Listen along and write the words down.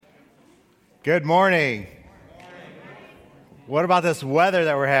Good morning. What about this weather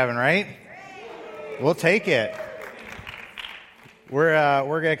that we're having, right? We'll take it.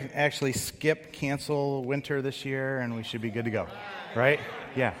 We're going to actually cancel winter this year, and we should be good to go, right?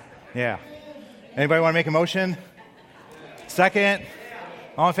 Yeah. Anybody want to make a motion? Second?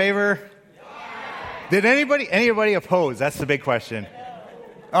 All in favor? Did anybody oppose? That's the big question.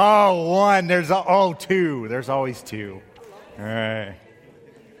 Oh, one. Two. There's always two. All right.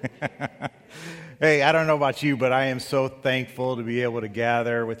 Hey, I don't know about you, but I am so thankful to be able to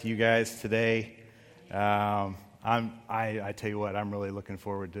gather with you guys today. I tell you what, I'm really looking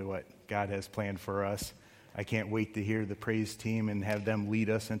forward to what God has planned for us. I can't wait to hear the praise team and have them lead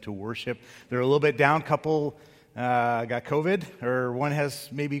us into worship. They're a little bit down. Couple got COVID, or one has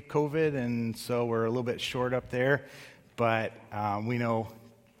maybe COVID, and so we're a little bit short up there. But we know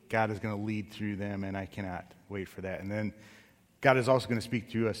God is going to lead through them, and I cannot wait for that. And then God is also going to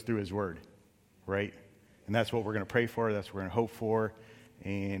speak to us through His Word, right? And that's what we're going to pray for. That's what we're going to hope for.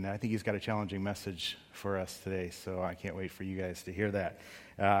 And I think He's got a challenging message for us today, so I can't wait for you guys to hear that.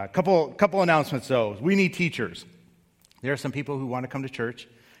 Couple announcements, though. We need teachers. There are some people who want to come to church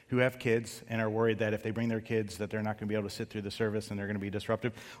who have kids and are worried that if they bring their kids that they're not going to be able to sit through the service and they're going to be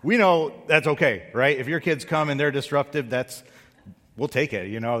disruptive. We know that's okay, right? If your kids come and they're disruptive, we'll take it.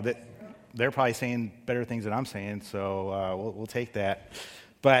 You know, that they're probably saying better things than I'm saying, so we'll take that.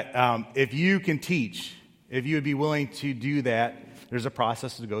 But if you can teach, if you would be willing to do that, there's a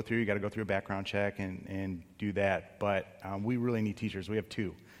process to go through. You got to go through a background check and do that. But we really need teachers. We have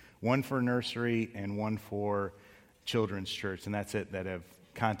two, one for nursery and one for children's church, and that's it, that have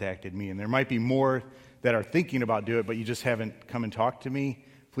contacted me. And there might be more that are thinking about doing it, but you just haven't come and talked to me.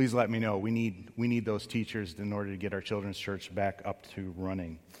 Please let me know. We need those teachers in order to get our children's church back up to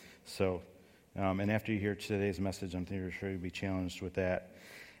running. So, and after you hear today's message, I'm sure you'll be challenged with that.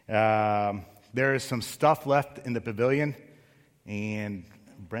 There is some stuff left in the pavilion, and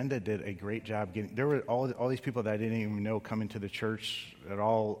Brenda did a great job getting. There were all these people that I didn't even know coming to the church at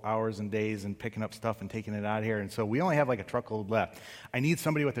all hours and days and picking up stuff and taking it out of here. And so we only have like a truckload left. I need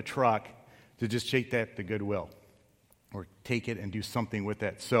somebody with a truck to just take that to Goodwill or take it and do something with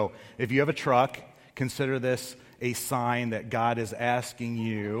it. So if you have a truck, consider this a sign that God is asking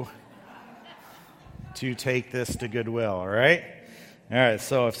you to take this to Goodwill, all right? All right,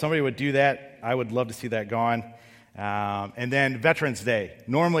 so if somebody would do that, I would love to see that gone. And then Veterans Day.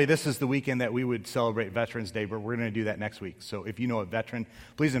 Normally, this is the weekend that we would celebrate Veterans Day, but we're going to do that next week. So if you know a veteran,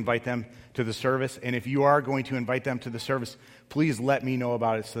 please invite them to the service. And if you are going to invite them to the service, please let me know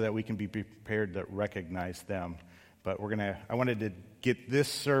about it so that we can be prepared to recognize them. But I wanted to get this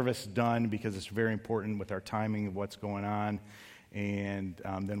service done because it's very important with our timing of what's going on. And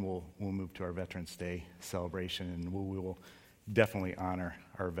then we'll move to our Veterans Day celebration, and we will definitely honor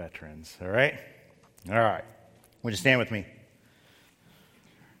our veterans. All right? All right. Would you stand with me?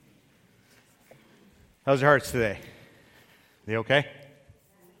 How's your hearts today? They okay?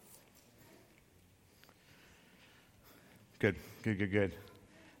 Good.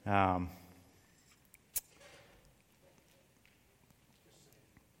 Huh?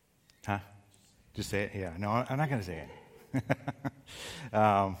 Just say it? Yeah. No, I'm not going to say it.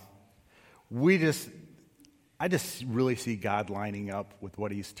 I just really see God lining up with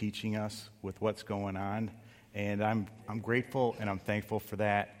what He's teaching us, with what's going on, and I'm grateful and I'm thankful for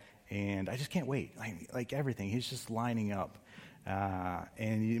that, and I just can't wait. Like everything, He's just lining up,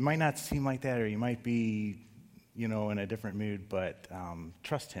 and it might not seem like that, or you might be, in a different mood, but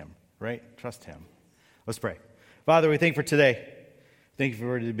trust Him, right? Trust Him. Let's pray. Father, we thank you for today. Thank you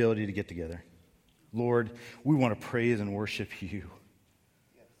for the ability to get together. Lord, we want to praise and worship You.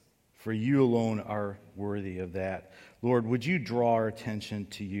 For You alone are worthy of that. Lord, would You draw our attention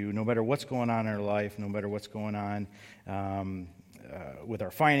to You, no matter what's going on in our life, no matter what's going on with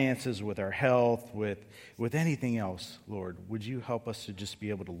our finances, with our health, with anything else, Lord, would You help us to just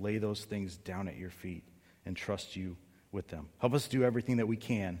be able to lay those things down at Your feet and trust You with them. Help us do everything that we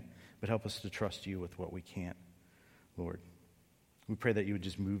can, but help us to trust You with what we can't, Lord. We pray that You would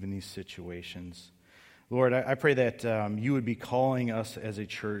just move in these situations. Lord, I pray that You would be calling us as a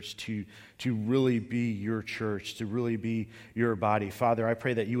church to really be Your church, to really be Your body. Father, I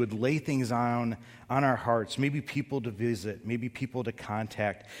pray that You would lay things on our hearts, maybe people to visit, maybe people to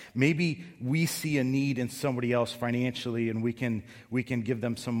contact. Maybe we see a need in somebody else financially and we can give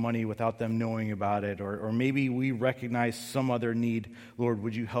them some money without them knowing about it. Or maybe we recognize some other need. Lord,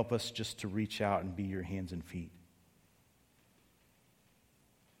 would You help us just to reach out and be Your hands and feet?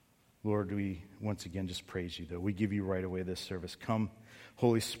 Lord, we once again just praise You, though. We give You right away this service. Come,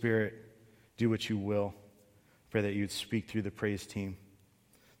 Holy Spirit, do what You will. Pray that You'd speak through the praise team,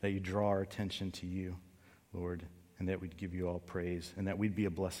 that you draw our attention to you, Lord, and that we'd give you all praise, and that we'd be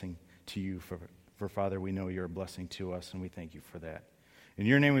a blessing to you. For Father, we know you're a blessing to us, and we thank you for that. In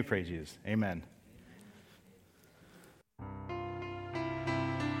your name we pray, Jesus. Amen.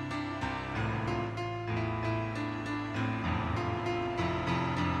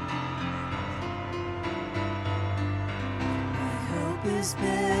 Is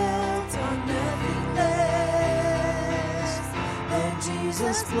built on nothing less than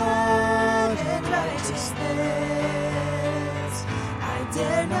Jesus' blood and righteousness. I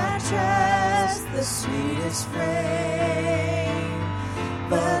dare not trust the sweetest frame,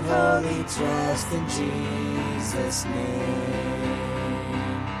 but wholly trust in Jesus' name.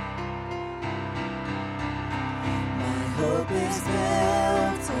 My hope is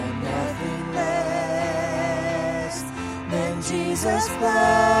built on nothing less than Jesus'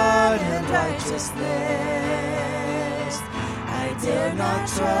 blood and righteousness. I dare not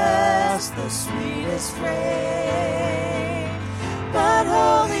trust the sweetest frame, but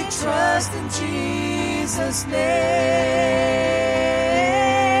wholly trust in Jesus' name.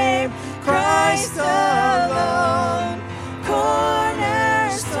 Christ alone,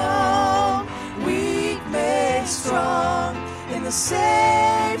 cornerstone, weak made strong in the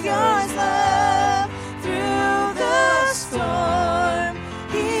Savior's love. Through the storm,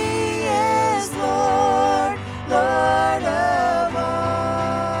 He is Lord, Lord of all.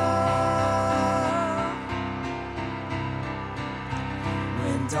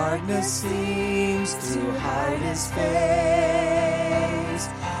 When darkness seems to hide His face,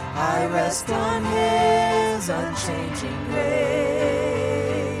 I rest on His unchanging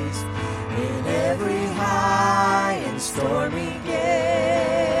grace. In every high and stormy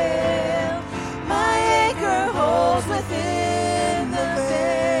gale, my anchor holds within the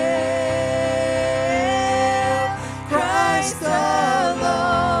veil. Christ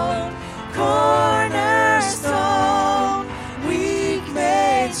alone, cornerstone, weak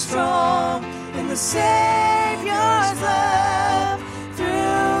made strong in the Savior's love.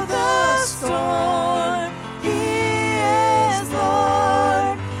 Through the storm, He is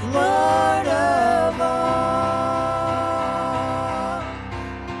Lord, Lord of all.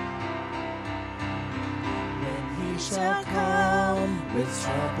 When He shall come with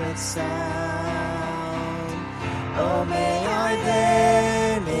trumpet sound, oh, may I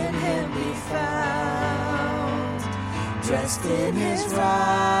then in Him be found, dressed in His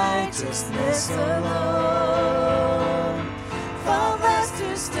righteousness alone, faultless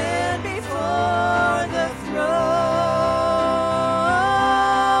to stand before the throne.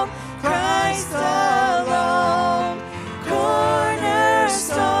 Christ alone,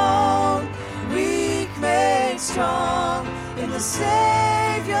 cornerstone, weak made strong in the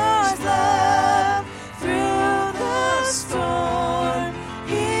Savior's love. Through the storm,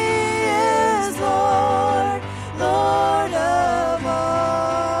 He is Lord, Lord of all.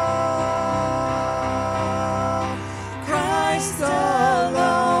 Christ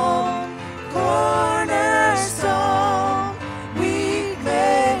alone, cornerstone, weak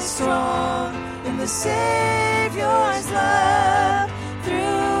made strong in the Savior's love.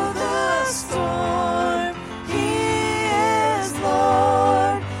 Through the storm, He is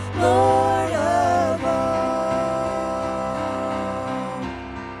Lord, Lord of all,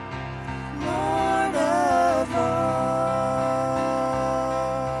 Lord of all.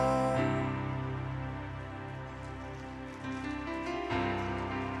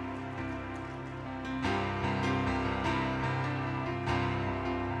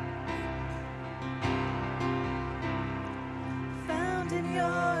 Found in your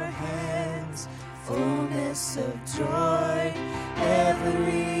hands fullness of joy,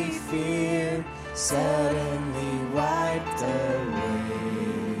 every fear suddenly wiped away.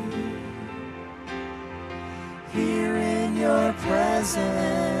 Here in your presence,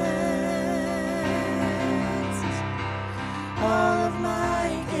 all of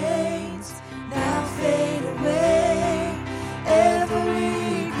my gains now fade away.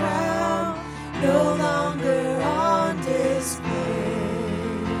 Every crown no longer on display.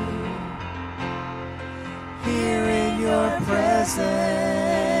 Here in your presence,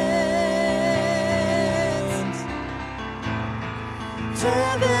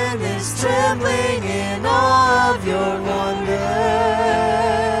 heaven is trembling in all of your wonders.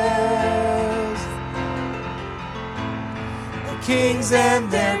 The kings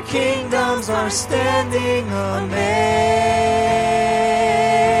and their kingdoms are standing amazed.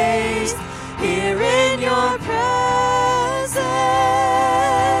 Here in your presence,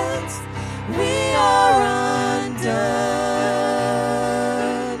 we are undone.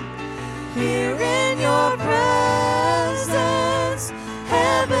 Here in your presence,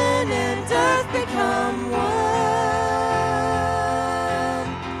 heaven heaven and earth become one.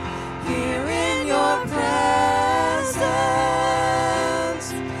 Here in your presence,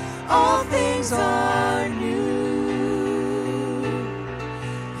 all things are new.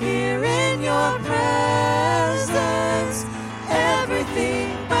 Here in your presence, everything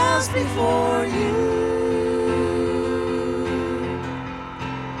bows before you.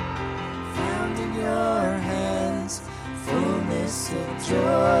 Found in your hands, fullness of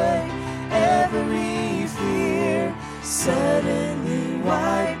joy, every fear suddenly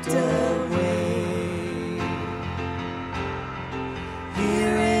wiped away.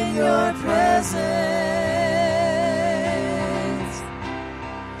 Here in your presence,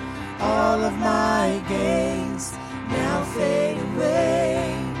 all of my gains now fade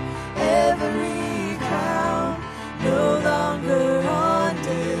away. Every crown no longer on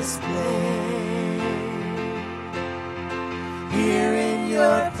display. Here in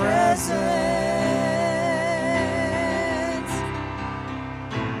your presence,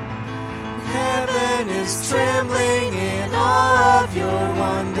 heaven is trembling in awe of your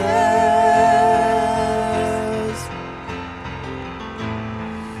wonders.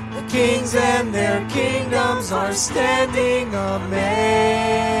 The kings and their kingdoms are standing amazed.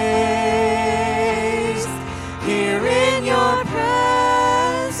 Here in your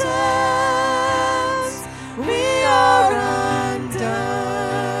presence, we are undone.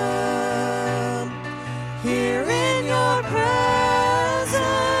 Here in your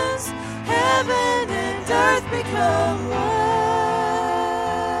presence, heaven and earth become one.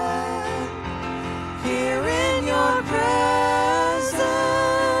 Here in your presence,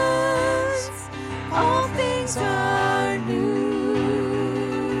 all things are new.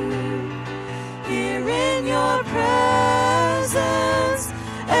 Here in your presence,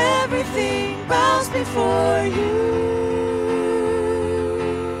 everything bows before you.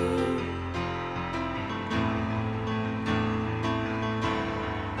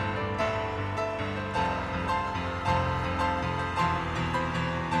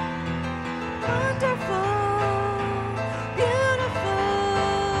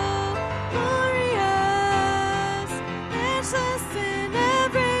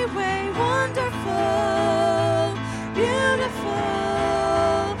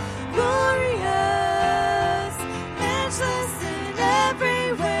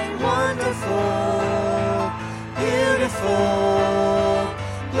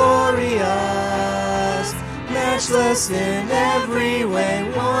 Glorious, matchless in every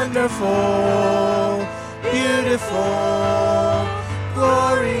way, wonderful, beautiful,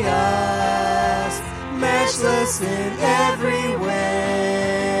 glorious, matchless in every way.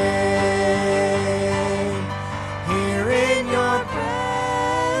 Here in your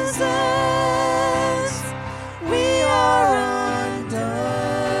presence, we are undone.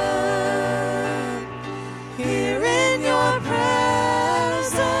 Here in your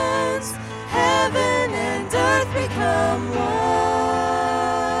presence, heaven and earth become one.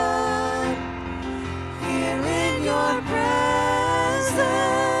 Here in your presence,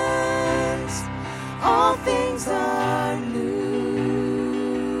 all things are new.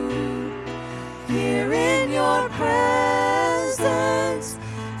 Here in your presence,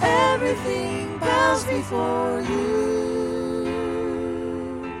 everything bows before you.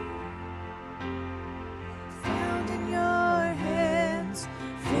 Found in your hands,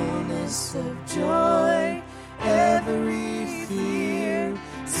 fullness of joy, every fear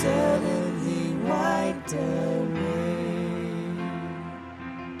suddenly wiped away.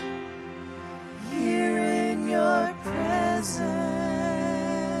 Here in your presence.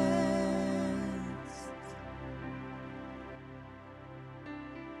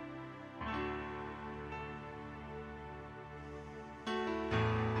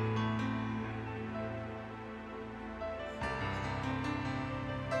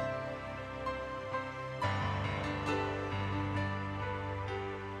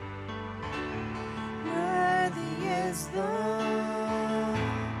 Worthy is the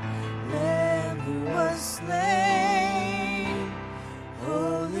Lamb who was slain.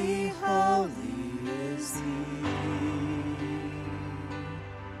 Holy, holy is He.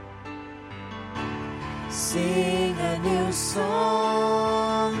 Sing a new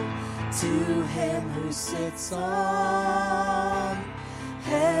song to Him who sits on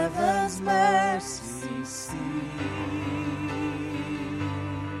heaven's mercy seat.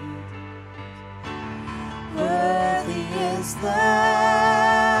 Worthy is the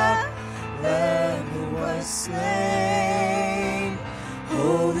Lamb who was slain.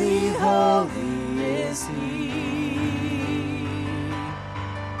 Holy, holy is He.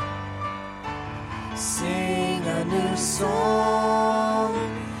 Sing a new song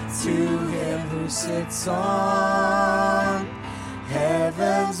who sits on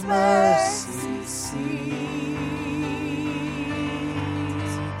heaven's mercy seat.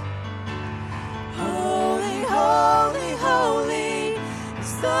 Holy, holy, holy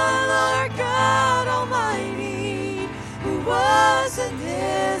is the Lord God Almighty, who was and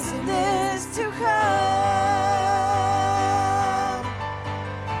is to come.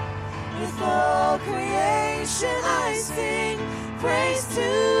 With all creation I sing praise to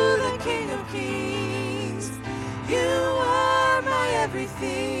the King of Kings. You are my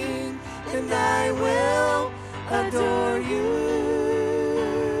everything, and I will adore you.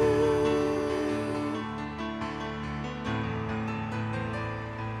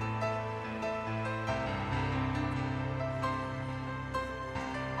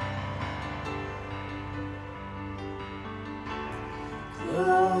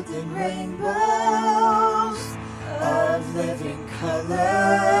 Clothed in rainbows of living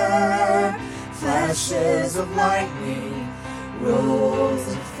color, flashes of lightning, rolls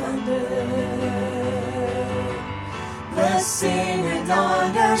of thunder. Blessing and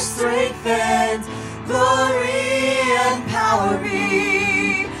honor, strength and glory and power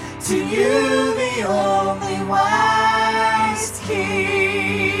be to you, the only wise King.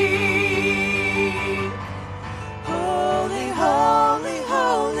 Holy, holy,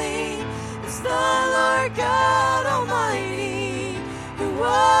 holy is the Lord God Almighty, who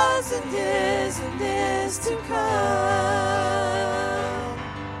was and is to come.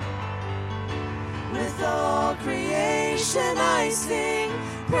 With all creation I sing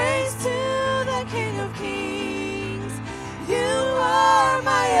praise to the King of Kings. You are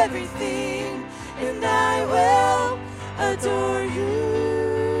my everything, and I will adore you.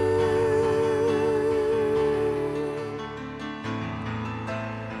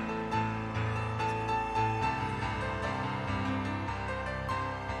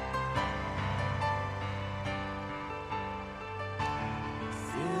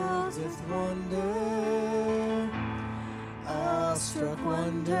 Filled with wonder, awestruck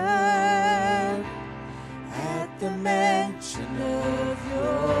wonder at the mention of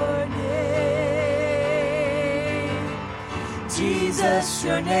your name. Jesus,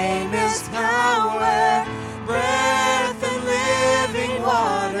 your name is power, breath and living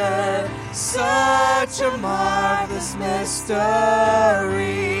water, such a marvelous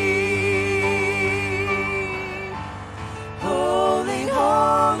mystery. Holy,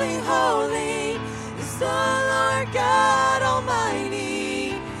 holy, holy is the Lord God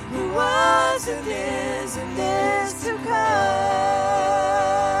Almighty, who was and is to come.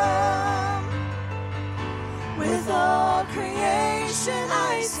 With all creation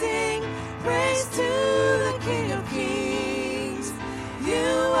I sing praise to the King of Kings. You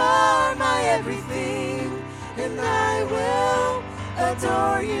are my everything, and I will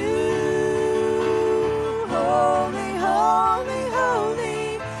adore you. Holy, holy, holy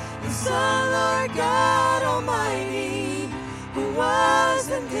is the Lord God Almighty, who was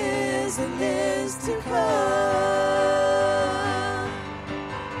and is to come.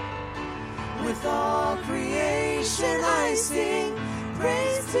 With all creation I sing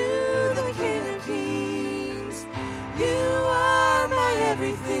praise to the King of Kings. You are my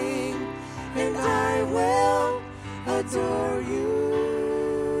everything, and I will adore you.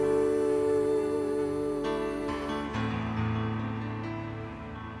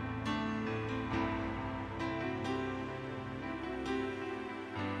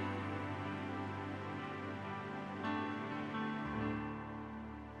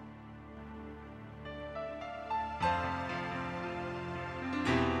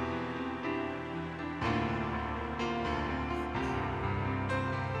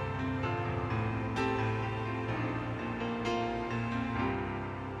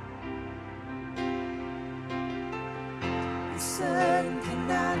 Sun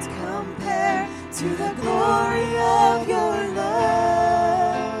cannot compare to the glory of your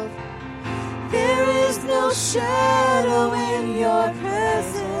love. There is no shadow in your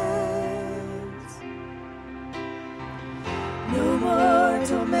presence. No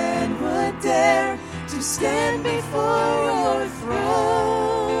mortal man would dare to stand before your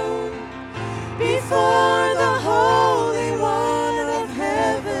throne, before the Holy One of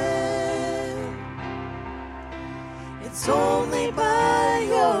heaven. It's only by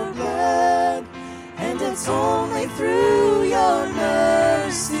your blood, and it's only through your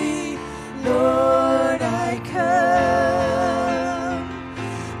mercy, Lord, I come.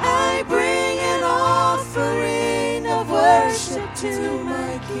 I bring an offering of worship to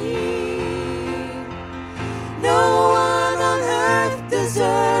my King. No one on earth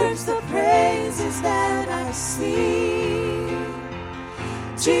deserves the praises that I sing.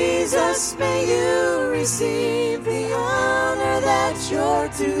 Jesus, may you receive the honor that you're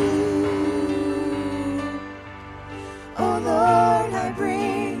due. Oh Lord, I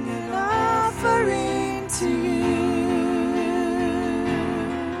bring an offering to you.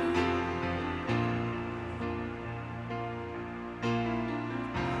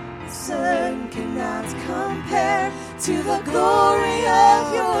 The sun cannot compare to the glory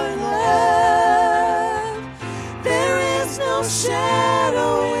of your love. There is no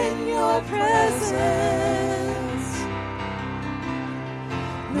shadow in your presence.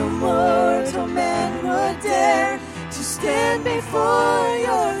 No mortal man would dare to stand before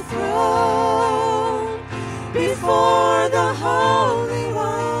your throne, before the Holy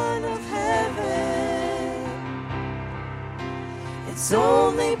One of heaven. It's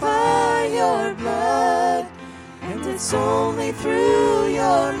only by your blood, and it's only through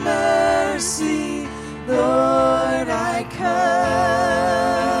your mercy, Lord, I come.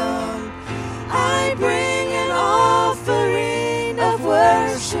 I bring an offering of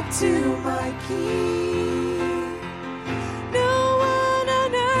worship to my King. No one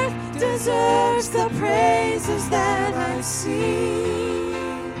on earth deserves the praises that I sing.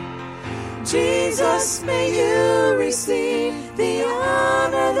 Jesus, may you receive the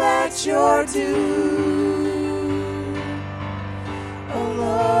honor that you're due. Oh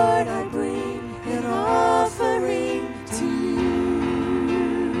Lord, I bring an offering to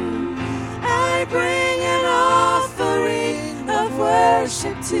you. I bring an offering of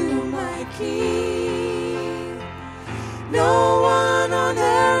worship to my King. No one on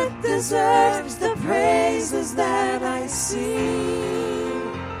earth deserves the praises that I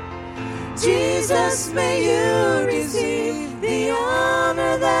sing. Jesus, may you receive the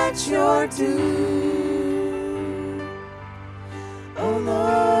honor that you're due. Oh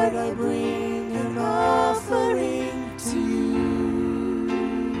Lord, I bring an offering to you.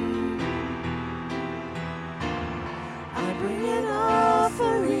 I bring an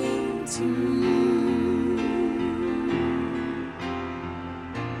offering to you.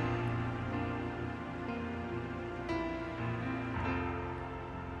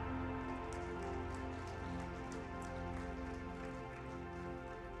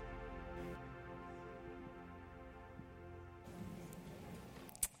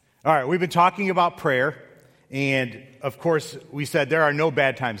 All right, we've been talking about prayer, and of course, we said there are no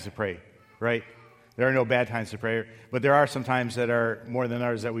bad times to pray, right? There are no bad times to pray, but there are some times that are more than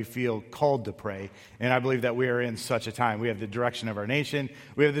others that we feel called to pray, and I believe that we are in such a time. We have the direction of our nation.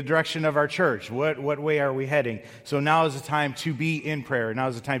 We have the direction of our church. What way are we heading? So now is the time to be in prayer. Now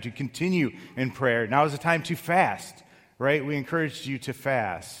is the time to continue in prayer. Now is the time to fast, right? We encouraged you to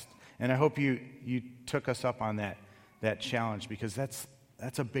fast, and I hope you took us up on that challenge, because that's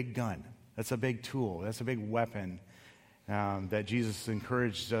a big gun. That's a big tool. That's a big weapon that Jesus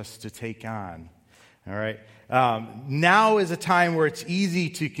encouraged us to take on. All right. Now is a time where it's easy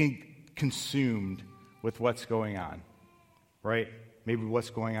to get consumed with what's going on, right? Maybe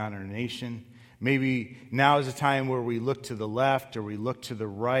what's going on in our nation. Maybe now is a time where we look to the left or we look to the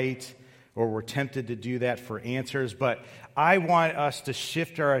right, or we're tempted to do that for answers. But I want us to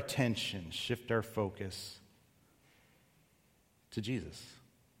shift our attention, shift our focus to Jesus,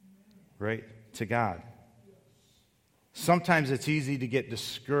 right? To God. Sometimes it's easy to get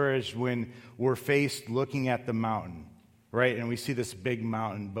discouraged when we're faced looking at the mountain, right? And we see this big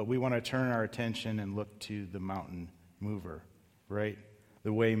mountain, but we want to turn our attention and look to the mountain mover, right?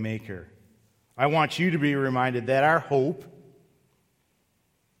 The way maker. I want you to be reminded that our hope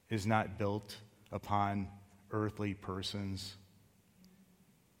is not built upon earthly persons.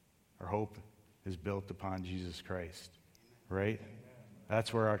 Our hope is built upon Jesus Christ, right?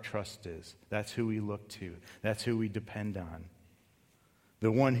 That's where our trust is. That's who we look to. That's who we depend on.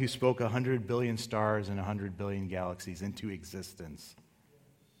 The one who spoke 100 billion stars and 100 billion galaxies into existence.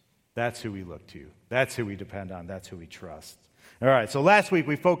 That's who we look to. That's who we depend on. That's who we trust. All right, so last week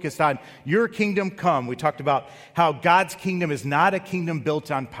we focused on your kingdom come. We talked about how God's kingdom is not a kingdom built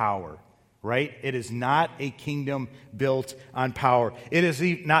on power, right? It is not a kingdom built on power. It is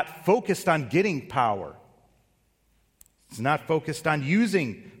not focused on getting power. It's not focused on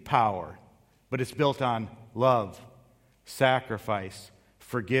using power, but it's built on love, sacrifice,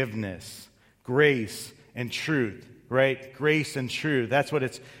 forgiveness, grace, and truth, right? Grace and truth. That's what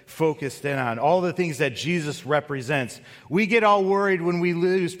it's focused in on. All the things that Jesus represents. We get all worried when we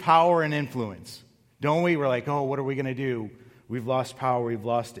lose power and influence, don't we? We're like, oh, what are we going to do? We've lost power. We've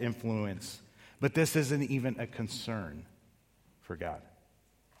lost influence. But this isn't even a concern for God.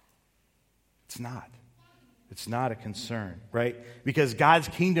 It's not. It's not a concern, right? Because God's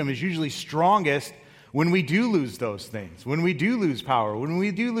kingdom is usually strongest when we do lose those things, when we do lose power, when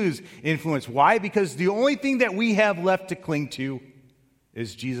we do lose influence. Why? Because the only thing that we have left to cling to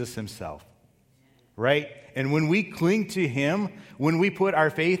is Jesus himself, right? And when we cling to him, when we put our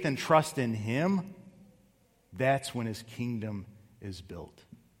faith and trust in him, that's when his kingdom is built.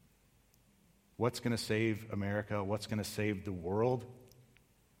 What's going to save America? What's going to save the world?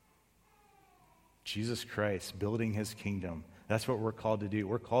 Jesus Christ, building his kingdom. That's what we're called to do.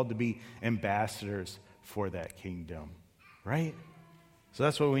 We're called to be ambassadors for that kingdom, right? So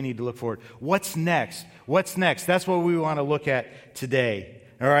that's what we need to look forward. What's next? What's next? That's what we want to look at today.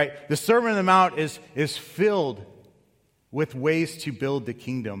 All right? The Sermon on the Mount is filled with ways to build the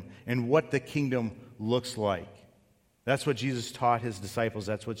kingdom and what the kingdom looks like. That's what Jesus taught his disciples.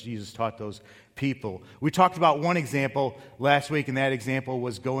 That's what Jesus taught those people. We talked about one example last week, and that example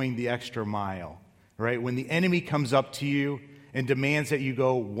was going the extra mile, right? When the enemy comes up to you and demands that you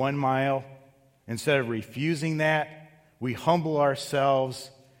go 1 mile, instead of refusing that, we humble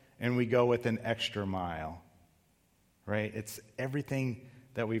ourselves and we go with an extra mile, right? It's everything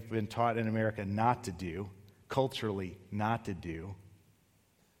that we've been taught in America not to do, culturally not to do,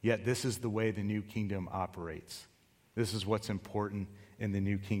 yet this is the way the new kingdom operates. This is what's important in the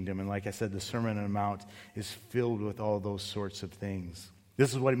new kingdom. And like I said, the Sermon on the Mount is filled with all those sorts of things.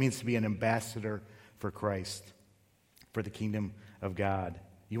 This is what it means to be an ambassador for Christ, for the kingdom of God.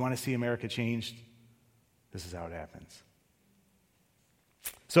 You want to see America changed? This is how it happens.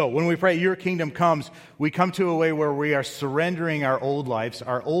 So when we pray, your kingdom comes, we come to a way where we are surrendering our old lives,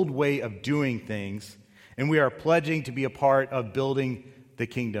 our old way of doing things, and we are pledging to be a part of building the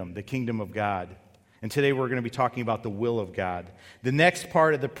kingdom of God. And today we're going to be talking about the will of God. The next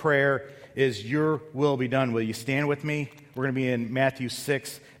part of the prayer is, your will be done. Will you stand with me? We're going to be in Matthew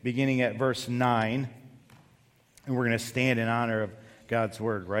 6, beginning at verse 9. And we're going to stand in honor of God's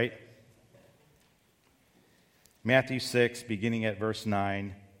word, right? Matthew 6, beginning at verse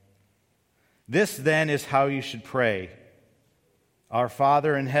 9. This then is how you should pray. Our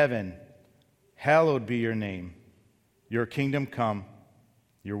Father in heaven, hallowed be your name. Your kingdom come,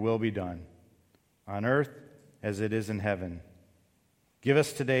 your will be done, on earth as it is in heaven. Give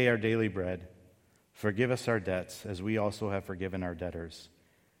us today our daily bread. Forgive us our debts, as we also have forgiven our debtors.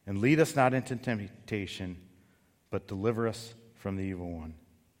 And lead us not into temptation, but deliver us from the evil one.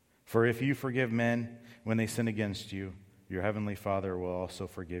 For if you forgive men when they sin against you, your heavenly Father will also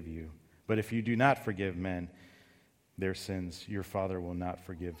forgive you. But if you do not forgive men their sins, your Father will not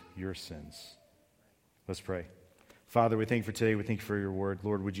forgive your sins. Let's pray. Father, we thank you for today. We thank you for your word.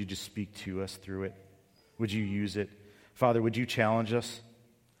 Lord, would you just speak to us through it? Would you use it? Father, would you challenge us?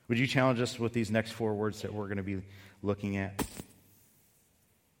 Would you challenge us with these next 4 words that we're going to be looking at?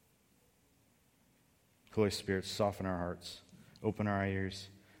 Holy Spirit, soften our hearts, open our ears,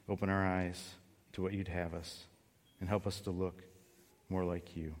 open our eyes to what you'd have us, and help us to look more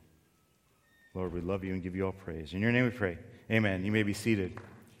like you. Lord, we love you and give you all praise. In your name we pray. Amen. You may be seated.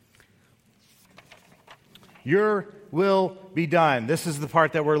 Your will be done. This is the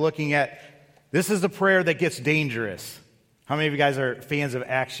part that we're looking at. This is the prayer that gets dangerous. How many of you guys are fans of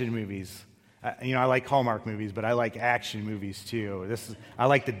action movies? I like Hallmark movies, but I like action movies too. I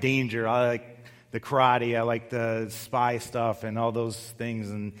like the danger. I like the karate. I like the spy stuff and all those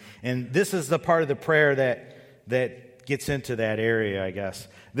things. And this is the part of the prayer that gets into that area, I guess.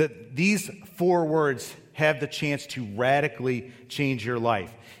 These 4 words have the chance to radically change your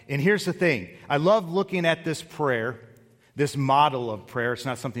life. And here's the thing. I love looking at this prayer, this model of prayer. It's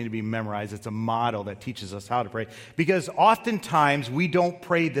not something to be memorized. It's a model that teaches us how to pray. Because oftentimes we don't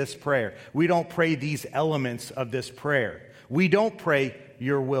pray this prayer. We don't pray these elements of this prayer. We don't pray,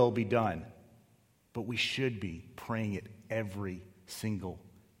 your will be done. But we should be praying it every single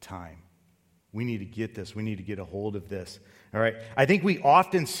time. We need to get this. We need to get a hold of this. All right? I think we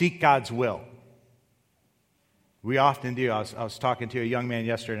often seek God's will. We often do. I was talking to a young man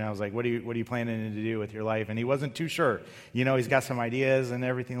yesterday, and I was like, what are you planning to do with your life? And he wasn't too sure. He's got some ideas and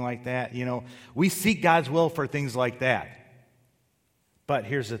everything like that. We seek God's will for things like that. But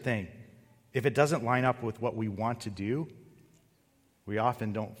here's the thing. If it doesn't line up with what we want to do, we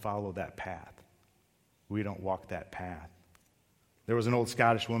often don't follow that path. We don't walk that path. There was an old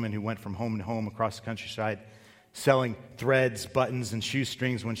Scottish woman who went from home to home across the countryside selling threads, buttons, and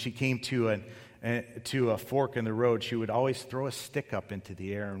shoestrings. When she came to a fork in the road, she would always throw a stick up into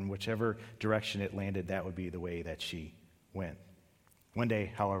the air, and whichever direction it landed, that would be the way that she went. One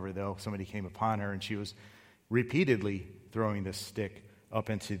day, however, though, somebody came upon her, and she was repeatedly throwing this stick up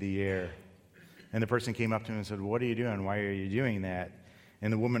into the air. And the person came up to him and said, "What are you doing? Why are you doing that?"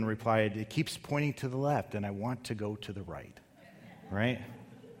 And the woman replied, "It keeps pointing to the left, and I want to go to the right." Right?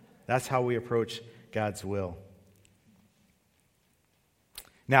 That's how we approach God's will.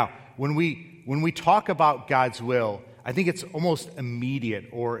 Now, when we talk about God's will, I think it's almost immediate,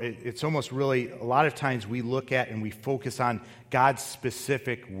 or it's almost really, a lot of times we look at and we focus on God's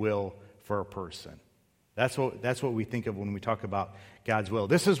specific will for a person. That's what we think of when we talk about God's will.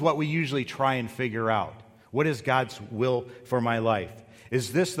 This is what we usually try and figure out. What is God's will for my life?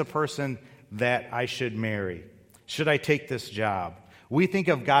 Is this the person that I should marry? Should I take this job? We think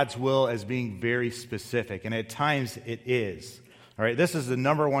of God's will as being very specific, and at times it is. All right, this is the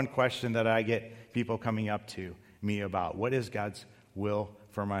number one question that I get people coming up to me about. What is God's will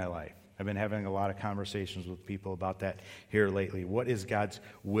for my life? I've been having a lot of conversations with people about that here lately. What is God's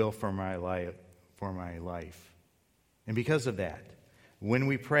will for my life? And because of that, when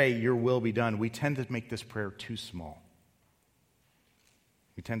we pray, your will be done, we tend to make this prayer too small.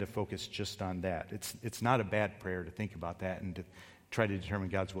 We tend to focus just on that. It's not a bad prayer to think about that and to try to determine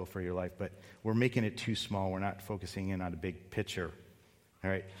God's will for your life, but we're making it too small. We're not focusing in on a big picture. All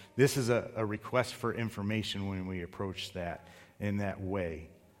right? This is a request for information when we approach that in that way.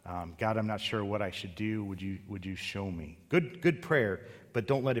 God, I'm not sure what I should do. Would you show me? Good prayer, but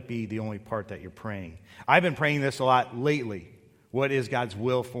don't let it be the only part that you're praying. I've been praying this a lot lately. What is God's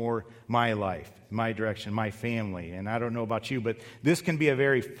will for my life, my direction, my family? And I don't know about you, but this can be a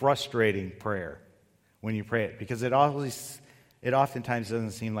very frustrating prayer when you pray it, because it oftentimes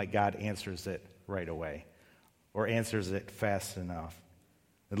doesn't seem like God answers it right away or answers it fast enough,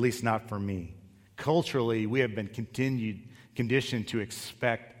 at least not for me. Culturally, we have been conditioned to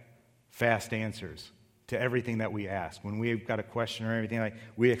expect fast answers to everything that we ask. When we've got a question or anything,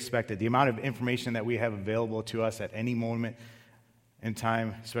 we expect it. The amount of information that we have available to us at any moment in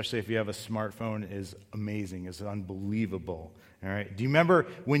time, especially if you have a smartphone, is amazing, is unbelievable. All right. Do you remember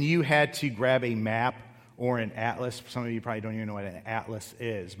when you had to grab a map or an atlas? Some of you probably don't even know what an atlas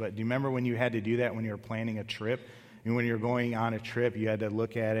is, but do you remember when you had to do that when you were planning a trip? And when you're going on a trip, you had to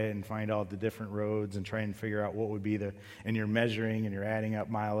look at it and find all the different roads and try and figure out what would be and you're measuring and you're adding up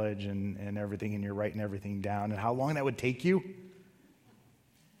mileage and everything, and you're writing everything down and how long that would take you.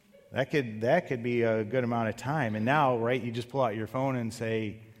 That could be a good amount of time. And now, right, you just pull out your phone and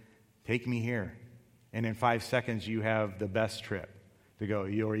say, take me here. And in 5 seconds, you have the best trip to go.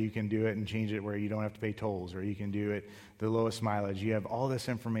 Or you can do it and change it where you don't have to pay tolls, or you can do it the lowest mileage. You have all this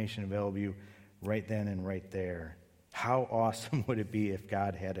information available to you right then and right there. How awesome would it be if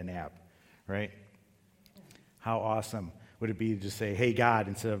God had an app, right? How awesome would it be to just say, hey, God,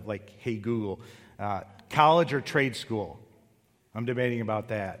 instead of like, hey, Google. College or trade school? I'm debating about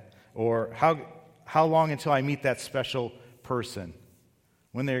that. Or how long until I meet that special person?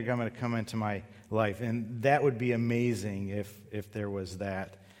 When they're going to come into my life? And that would be amazing if there was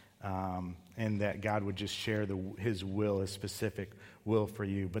that. And that God would just share His will, His specific will for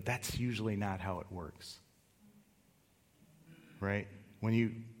you. But that's usually not how it works. Right? When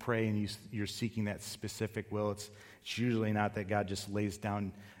you pray and you're seeking that specific will, it's usually not that God just lays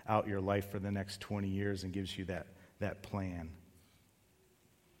out your life for the next 20 years and gives you that plan.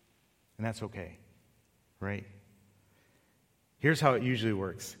 And that's okay, right? Here's how it usually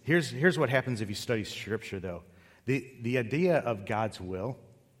works. Here's what happens if you study Scripture, though. The idea of God's will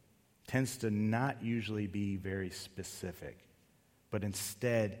tends to not usually be very specific, but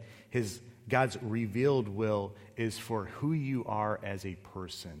instead, God's revealed will is for who you are as a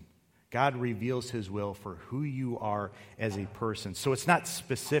person. God reveals His will for who you are as a person. So it's not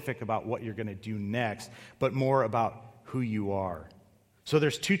specific about what you're going to do next, but more about who you are. So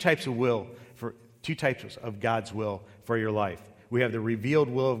there's two types of God's will for your life. We have the revealed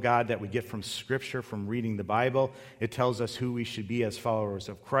will of God that we get from Scripture, from reading the Bible. It tells us who we should be as followers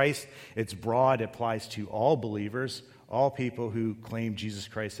of Christ. It's broad, it applies to all believers, all people who claim Jesus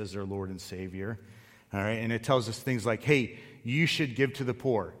Christ as their Lord and Savior. All right, and it tells us things like, hey, you should give to the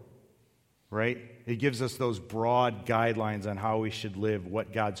poor, right? It gives us those broad guidelines on how we should live,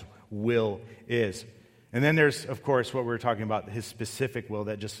 what God's will is. And then there's, of course, what we're talking about, His specific will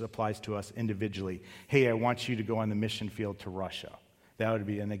that just applies to us individually. Hey, I want you to go on the mission field to Russia. That would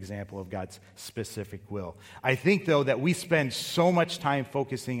be an example of God's specific will. I think, though, that we spend so much time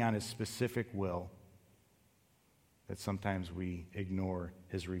focusing on His specific will that sometimes we ignore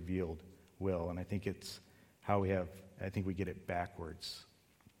His revealed will. And I think it's how we get it backwards.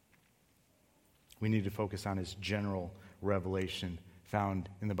 We need to focus on His general revelation found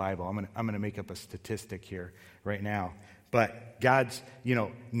in the Bible. I'm going to make up a statistic here right now. But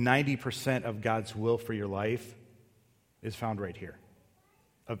 90% of God's will for your life is found right here.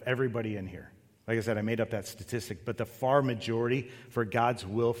 Of everybody in here. Like I said, I made up that statistic, but the far majority for God's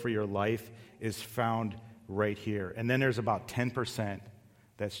will for your life is found right here. And then there's about 10%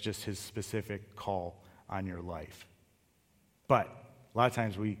 That's just his specific call on your life. But a lot of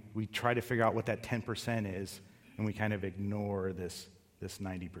times we try to figure out what that 10% is, and we kind of ignore this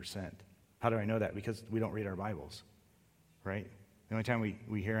 90%. How do I know that? Because we don't read our Bibles, right? The only time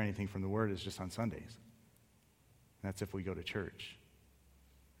we hear anything from the Word is just on Sundays. That's if we go to church.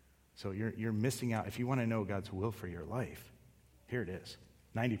 So you're missing out. If you want to know God's will for your life, here it is,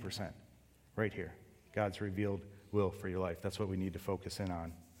 90%, right here. God's revealed will for your life. That's what we need to focus in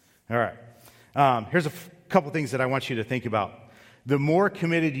on. All right. Here's a couple things that I want you to think about. The more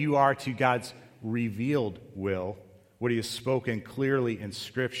committed you are to God's revealed will, what he has spoken clearly in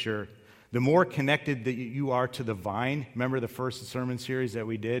Scripture, the more connected that you are to the vine. Remember the first sermon series that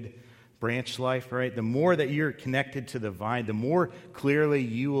we did, Branch Life, right? The more that you're connected to the vine, the more clearly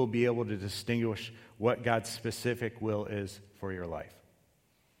you will be able to distinguish what God's specific will is for your life,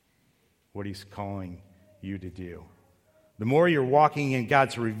 what he's calling you to do. The more you're walking in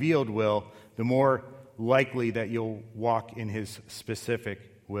God's revealed will, the more likely that you'll walk in his specific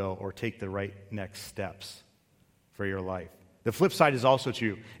will or take the right next steps for your life. The flip side is also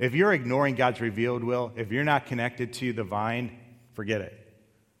true. If you're ignoring God's revealed will, if you're not connected to the vine, forget it.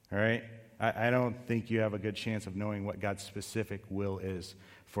 All right? I don't think you have a good chance of knowing what God's specific will is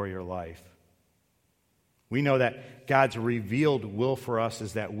for your life. We know that God's revealed will for us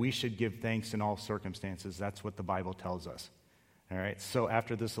is that we should give thanks in all circumstances. That's what the Bible tells us. All right? So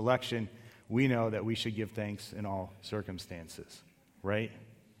after this election, we know that we should give thanks in all circumstances. Right?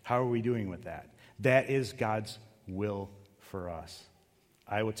 How are we doing with that? That is God's will for us.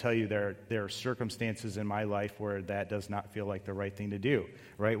 I will tell you there are circumstances in my life where that does not feel like the right thing to do,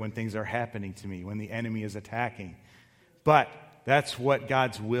 right? When things are happening to me, when the enemy is attacking. But that's what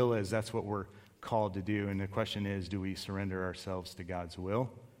God's will is. That's what we're called to do. And the question is, do we surrender ourselves to God's will?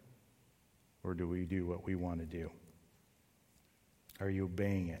 Or do we do what we want to do? Are you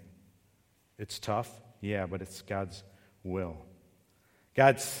obeying it? It's tough, yeah, but it's God's will.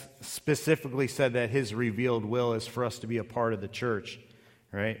 God specifically said that his revealed will is for us to be a part of the church,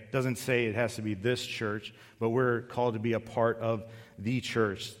 right? It doesn't say it has to be this church, but we're called to be a part of the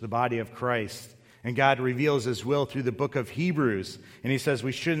church, the body of Christ. And God reveals his will through the book of Hebrews. And he says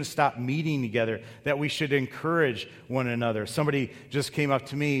we shouldn't stop meeting together, that we should encourage one another. Somebody just came up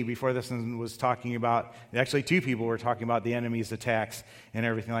to me before this and was talking about, actually two people were talking about the enemy's attacks and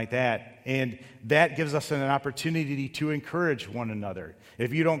everything like that. And that gives us an opportunity to encourage one another.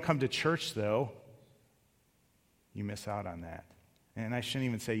 If you don't come to church, though, you miss out on that. And I shouldn't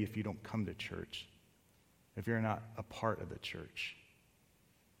even say if you don't come to church. If you're not a part of the church,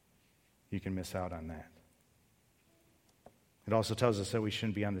 you can miss out on that. It also tells us that we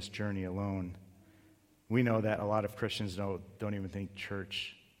shouldn't be on this journey alone. We know that a lot of Christians don't even think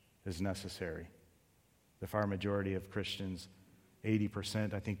church is necessary. The far majority of Christians,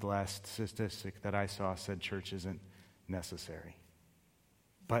 80%, I think the last statistic that I saw said church isn't necessary.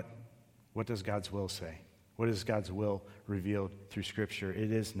 But what does God's will say? What is God's will revealed through Scripture?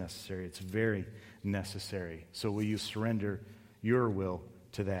 It is necessary. It's very necessary. So will you surrender your will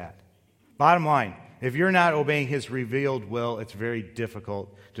to that? Bottom line, if you're not obeying his revealed will, it's very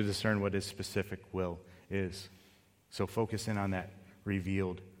difficult to discern what his specific will is. So focus in on that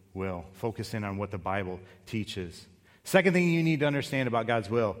revealed will. Focus in on what the Bible teaches. Second thing you need to understand about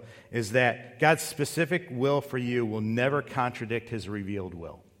God's will is that God's specific will for you will never contradict his revealed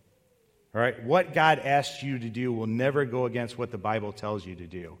will. All right? What God asks you to do will never go against what the Bible tells you to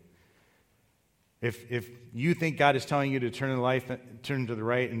do. If you think God is telling you to turn to the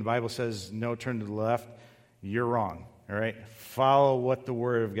right, and the Bible says, no, turn to the left, you're wrong, all right? Follow what the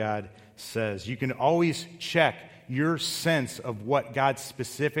Word of God says. You can always check your sense of what God's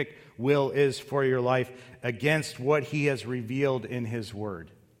specific will is for your life against what he has revealed in his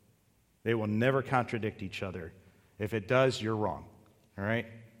Word. They will never contradict each other. If it does, you're wrong, all right?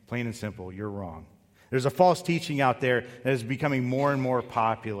 Plain and simple, you're wrong. There's a false teaching out there that is becoming more and more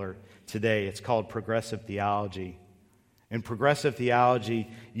popular today. It's called progressive theology. In progressive theology,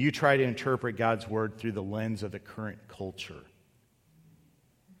 you try to interpret God's word through the lens of the current culture.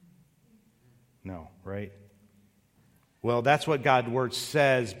 No, right? Well, that's what God's word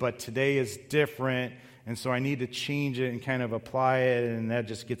says, but today is different, and so I need to change it and kind of apply it, and that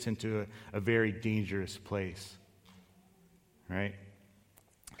just gets into a very dangerous place. Right?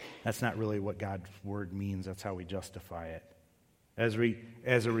 That's not really what God's word means. That's how we justify it. As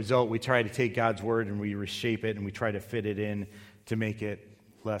a result, we try to take God's word and we reshape it and we try to fit it in to make it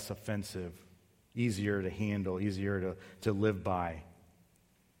less offensive, easier to handle, easier to live by.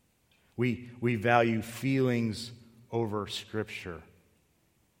 We value feelings over Scripture.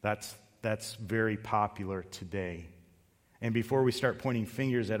 That's very popular today. And before we start pointing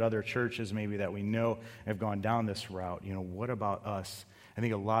fingers at other churches maybe that we know have gone down this route, what about us? I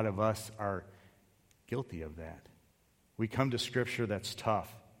think a lot of us are guilty of that. We come to Scripture that's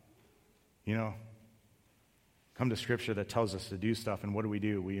tough. Come to Scripture that tells us to do stuff, and what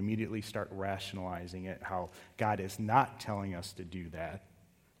do? We immediately start rationalizing it, how God is not telling us to do that,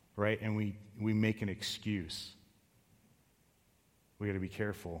 right? And we make an excuse. We got to be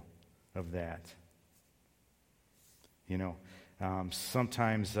careful of that.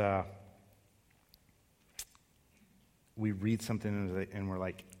 Sometimes we read something and we're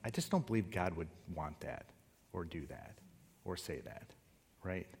like, I just don't believe God would want that or do that or say that,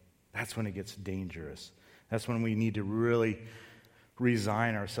 right? That's when it gets dangerous. That's when we need to really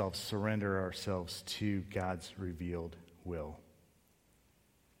resign ourselves, surrender ourselves to God's revealed will.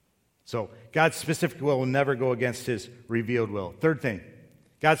 So God's specific will never go against his revealed will. Third thing,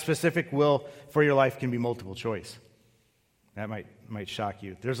 God's specific will for your life can be multiple choice. That might shock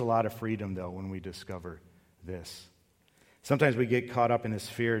you. There's a lot of freedom, though, when we discover this. Sometimes we get caught up in this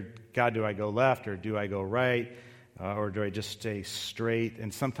fear, God, do I go left or do I go right? Or do I just stay straight?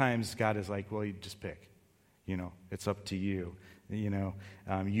 And sometimes God is like, well, you just pick. It's up to you.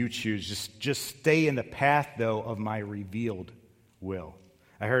 You choose. Just stay in the path, though, of my revealed will.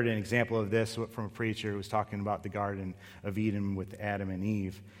 I heard an example of this from a preacher who was talking about the Garden of Eden with Adam and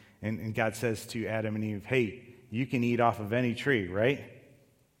Eve. And God says to Adam and Eve, hey, you can eat off of any tree, right?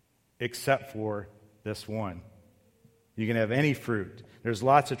 Except for this one. You can have any fruit. There's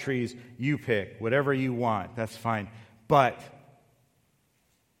lots of trees. You pick whatever you want. That's fine. But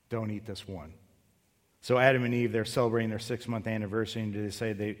don't eat this one. So Adam and Eve, they're celebrating their 6-month anniversary, and they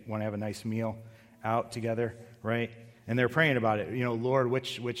decide they want to have a nice meal out together, right? And they're praying about it. Lord,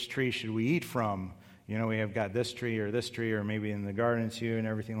 which tree should we eat from? We have got this tree, or maybe in the garden too, and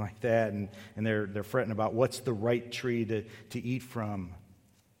everything like that. And they're fretting about what's the right tree to eat from.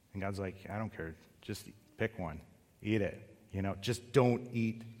 And God's like, I don't care. Just pick one. Eat it. Just don't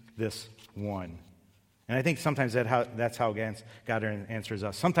eat this one. And I think sometimes that's how God answers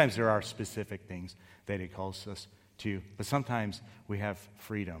us. Sometimes there are specific things that he calls us to, but sometimes we have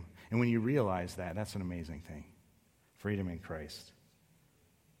freedom. And when you realize that, that's an amazing thing. Freedom in Christ.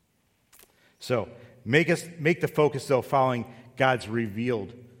 So, make the focus, though, following God's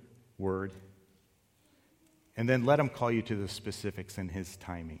revealed word. And then let him call you to the specifics in his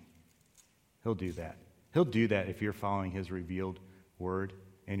timing. He'll do that. He'll do that if you're following his revealed word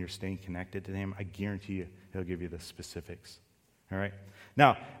and you're staying connected to him. I guarantee you he'll give you the specifics. All right?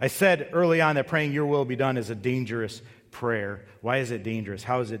 Now, I said early on that praying your will be done is a dangerous prayer. Why is it dangerous?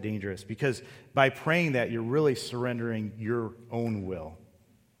 How is it dangerous? Because by praying that, you're really surrendering your own will.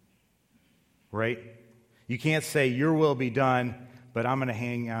 Right? You can't say, your will be done, but I'm going to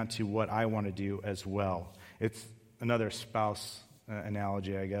hang on to what I want to do as well. It's another spouse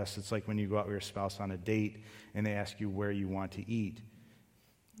analogy, I guess. It's like when you go out with your spouse on a date and they ask you where you want to eat.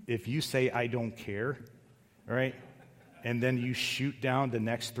 If you say, I don't care, right, and then you shoot down the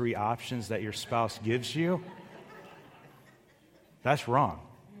next 3 options that your spouse gives you, that's wrong,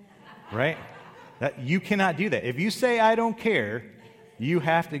 right? You cannot do that. If you say, I don't care, you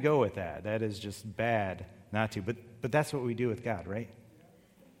have to go with that. That is just bad not to. But that's what we do with God, right?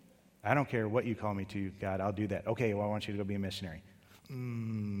 I don't care what you call me to, God, I'll do that. Okay, well, I want you to go be a missionary.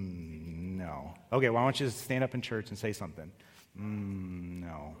 No. Okay, well, I want you to stand up in church and say something.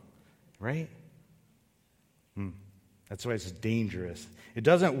 No. Right? That's why it's dangerous. It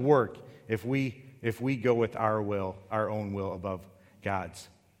doesn't work if we go with our will, our own will above God's.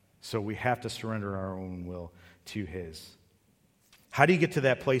 So we have to surrender our own will to his. How do you get to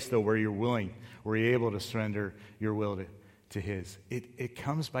that place, though, where you're willing, where you're able to surrender your will to his? It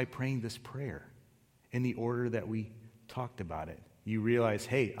comes by praying this prayer in the order that we talked about it. You realize,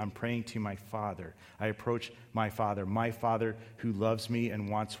 hey, I'm praying to my Father. I approach my Father who loves me and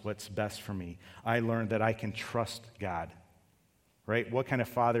wants what's best for me. I learned that I can trust God, right? What kind of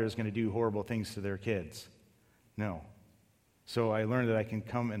father is going to do horrible things to their kids? No. So I learned that I can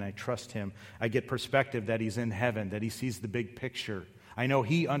come and I trust him. I get perspective that he's in heaven, that he sees the big picture. I know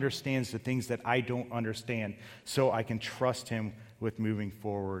he understands the things that I don't understand, so I can trust him with moving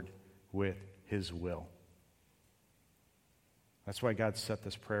forward with his will. That's why God set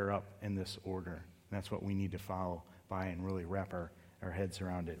this prayer up in this order. And that's what we need to follow by and really wrap our heads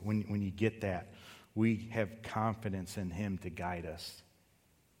around it. When you get that, we have confidence in him to guide us.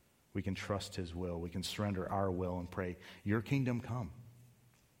 We can trust his will. We can surrender our will and pray, your kingdom come.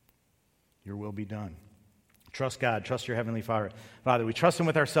 Your will be done. Trust God. Trust your heavenly Father. Father, we trust him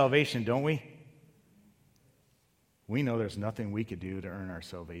with our salvation, don't we? We know there's nothing we could do to earn our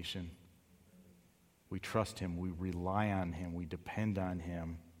salvation. We trust him. We rely on him. We depend on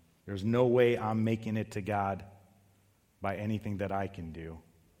him. There's no way I'm making it to God by anything that I can do.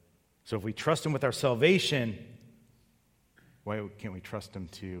 So if we trust him with our salvation, why can't we trust him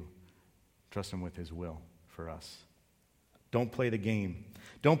with his will for us? Don't play the game.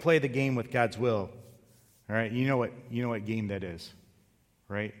 Don't play the game with God's will. All right? You know what game that is,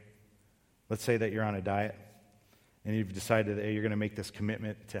 right? Let's say that you're on a diet and you've decided that you're going to make this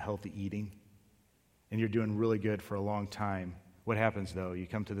commitment to healthy eating and you're doing really good for a long time. What happens, though? You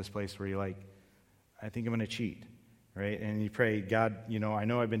come to this place where you're like, I think I'm going to cheat, right? And you pray, God, I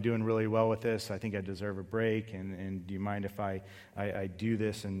know I've been doing really well with this. I think I deserve a break, and do you mind if I do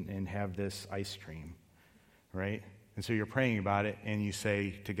this and have this ice cream, right? And so you're praying about it, and you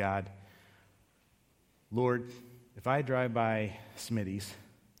say to God, Lord, if I drive by Smitty's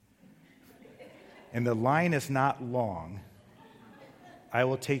and the line is not long, I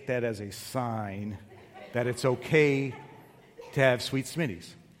will take that as a sign that it's okay to have sweet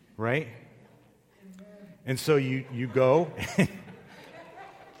Smitty's, right? And so you go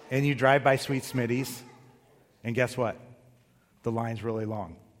and you drive by Sweet Smitty's, and guess what? The line's really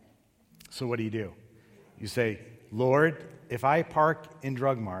long. So what do? You say, Lord, if I park in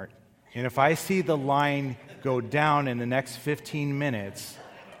Drug Mart, and if I see the line go down in the next 15 minutes,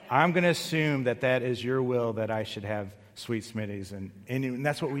 I'm going to assume that is your will that I should have Sweet Smitty's. And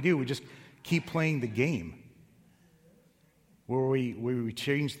that's what we do. We just keep playing the game where we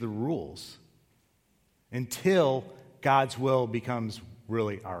change the rules until God's will becomes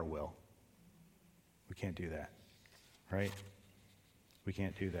really our will. We can't do that, right? We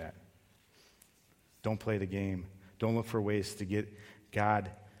can't do that. Don't play the game. Don't look for ways to get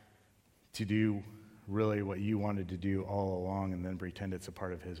God to do really what you wanted to do all along and then pretend it's a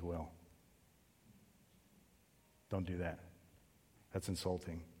part of his will. Don't do that. That's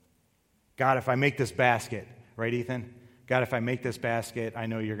insulting. God, if I make this basket, right, Ethan? God, if I make this basket, I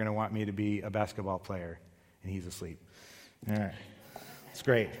know you're going to want me to be a basketball player. And he's asleep. All right. It's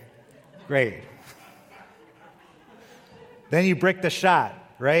great. Great. Then you brick the shot,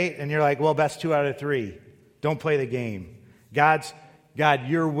 right? And you're like, well, that's 2 out of 3. Don't play the game. God,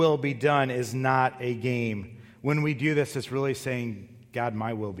 your will be done is not a game. When we do this, it's really saying, God,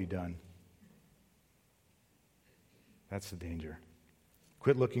 my will be done. That's the danger.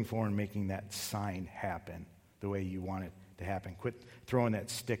 Quit looking for and making that sign happen the way you want it to happen. Quit throwing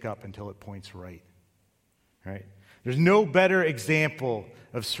that stick up until it points right. Right? There's no better example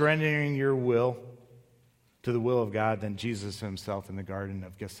of surrendering your will to the will of God than Jesus himself in the Garden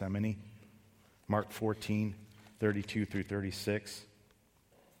of Gethsemane. Mark 14, 32 through 36.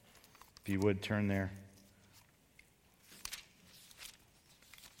 If you would, turn there.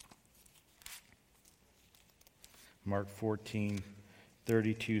 Mark 14,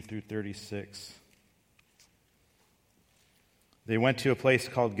 32 through 36. They went to a place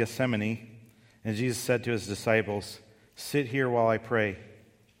called Gethsemane, and Jesus said to his disciples, "Sit here while I pray."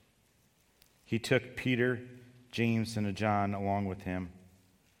 He took Peter, James, and John along with him,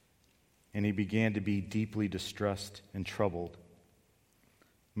 and he began to be deeply distressed and troubled.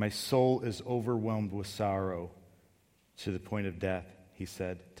 "My soul is overwhelmed with sorrow to the point of death," he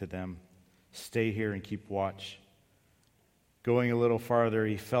said to them. "Stay here and keep watch." Going a little farther,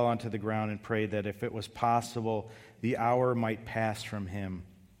 he fell onto the ground and prayed that if it was possible, the hour might pass from him.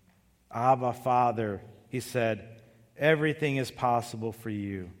 "Abba, Father," he said, "everything is possible for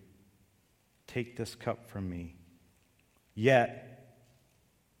you. Take this cup from me. Yet,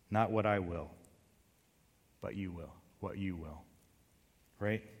 not what I will, but you will, what you will."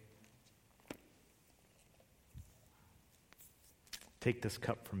 Right? Take this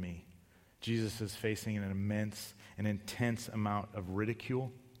cup from me. Jesus is facing an immense and intense amount of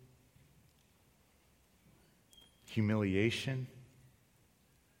ridicule, humiliation,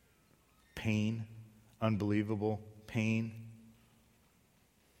 pain, unbelievable pain,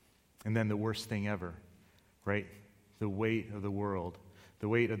 and then the worst thing ever, right? The weight of the world, the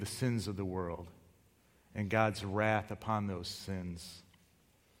weight of the sins of the world, and God's wrath upon those sins,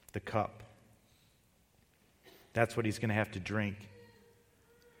 the cup. That's what he's going to have to drink.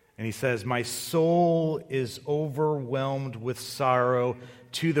 And he says, "My soul is overwhelmed with sorrow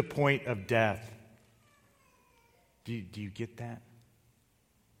to the point of death." Do you get that?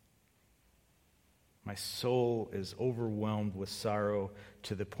 My soul is overwhelmed with sorrow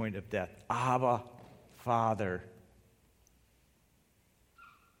to the point of death. Abba, Father.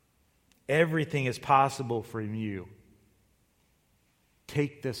 Everything is possible for you.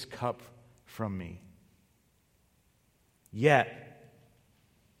 Take this cup from me. Yet,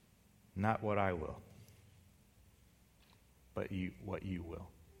 not what I will, but what you will.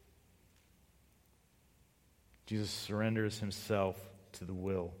 Jesus surrenders himself to the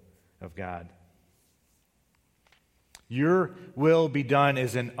will of God. Your will be done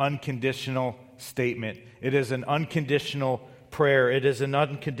is an unconditional statement. It is an unconditional prayer. It is an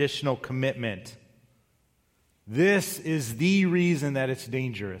unconditional commitment. This is the reason that it's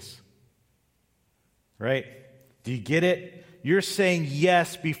dangerous. Right? Do you get it? You're saying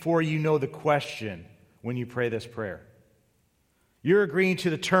yes before you know the question when you pray this prayer. You're agreeing to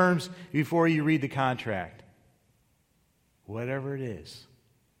the terms before you read the contract. Whatever it is,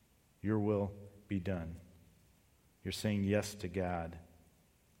 your will be done. You're saying yes to God.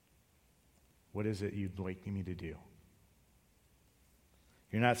 What is it you'd like me to do?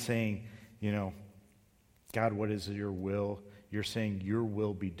 You're not saying, God, what is your will? You're saying your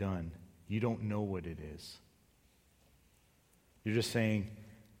will be done. You don't know what it is. You're just saying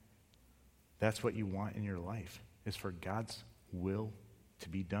that's what you want in your life, is for God's will to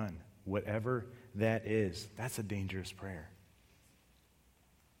be done. Whatever that is, that's a dangerous prayer.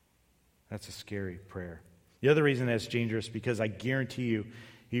 That's a scary prayer. The other reason that's dangerous, because I guarantee you,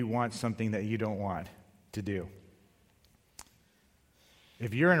 you want something that you don't want to do.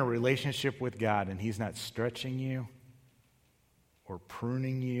 If you're in a relationship with God and he's not stretching you or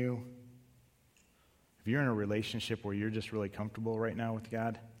pruning you, if you're in a relationship where you're just really comfortable right now with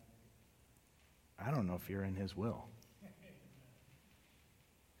God, I don't know if you're in his will.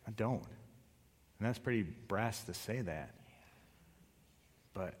 I don't. And that's pretty brass to say that.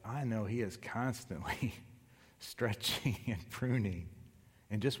 But I know he is constantly stretching and pruning.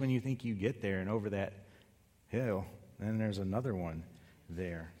 And just when you think you get there and over that hill, then there's another one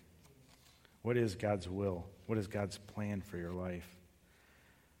there. What is God's will? What is God's plan for your life?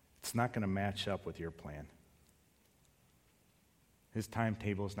 It's not going to match up with your plan. His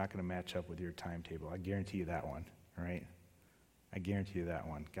timetable is not going to match up with your timetable. I guarantee you that one, all right? I guarantee you that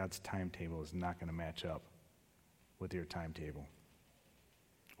one. God's timetable is not going to match up with your timetable.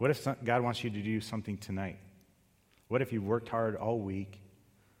 What if God wants you to do something tonight? What if you worked hard all week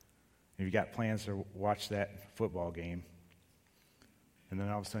and you got plans to watch that football game, and then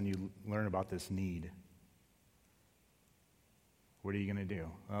all of a sudden you learn about this need? What are you going to do?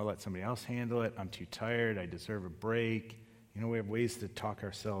 I'll let somebody else handle it. I'm too tired. I deserve a break. We have ways to talk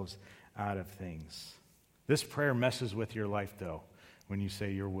ourselves out of things. This prayer messes with your life, though, when you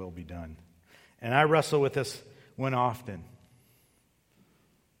say your will be done. And I wrestle with this one often.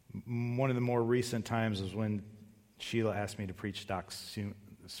 One of the more recent times was when Sheila asked me to preach Doc's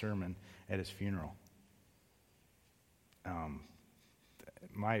sermon at his funeral.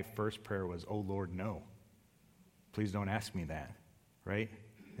 My first prayer was, "Oh Lord, no. Please don't ask me that." Right?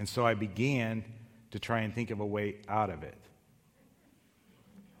 And so I began to try and think of a way out of it.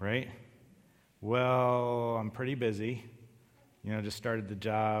 Right? Well, I'm pretty busy. Just started the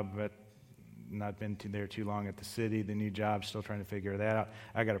job, but not been there too long at the city. The new job, still trying to figure that out.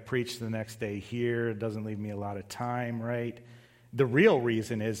 I got to preach the next day here. It doesn't leave me a lot of time, right? The real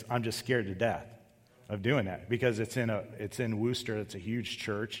reason is I'm just scared to death of doing that, because it's in Worcester. It's a huge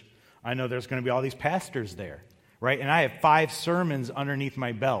church. I know there's going to be all these pastors there, right? And I have 5 sermons underneath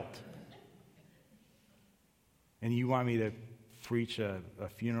my belt. And you want me to preach a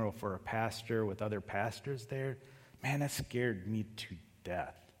funeral for a pastor with other pastors there? Man, that scared me to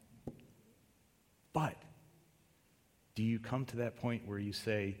death. But do you come to that point where you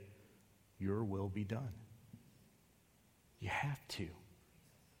say, your will be done? You have to.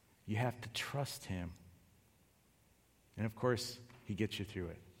 You have to trust him. And of course, he gets you through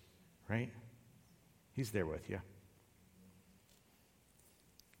it, right? He's there with you.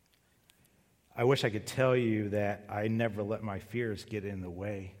 I wish I could tell you that I never let my fears get in the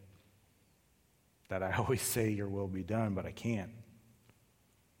way, that I always say your will be done, but I can't.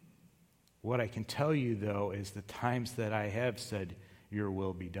 What I can tell you, though, is the times that I have said your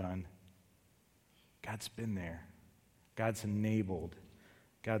will be done, God's been there. God's enabled.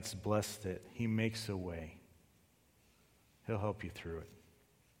 God's blessed it. He makes a way. He'll help you through it.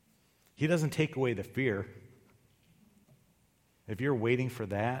 He doesn't take away the fear. If you're waiting for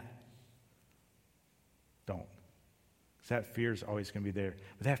that, don't. Because that fear is always going to be there.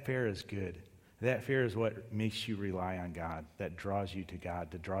 But that fear is good. That fear is what makes you rely on God, that draws you to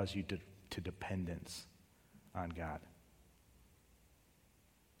God, that draws you to dependence on God.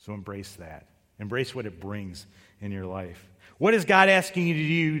 So embrace that. Embrace what it brings in your life. What is God asking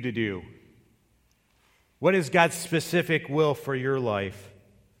you to do? What is God's specific will for your life,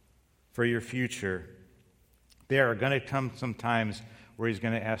 for your future? There are going to come some times where he's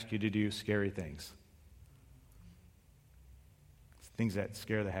going to ask you to do scary things. Things that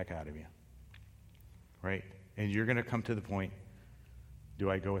scare the heck out of you. Right? And you're going to come to the point, do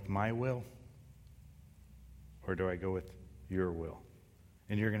I go with my will or do I go with your will?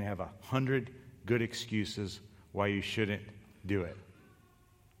 And you're going to have 100 good excuses why you shouldn't do it.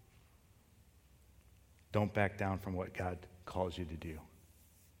 Don't back down from what God calls you to do.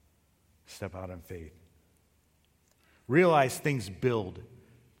 Step out in faith. Realize things build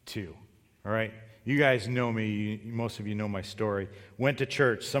too, all right? You guys know me. Most of you know my story. Went to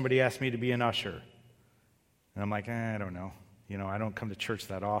church. Somebody asked me to be an usher. And I'm like, I don't know. I don't come to church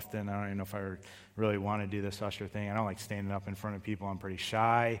that often. I don't even know if I really want to do this usher thing. I don't like standing up in front of people. I'm pretty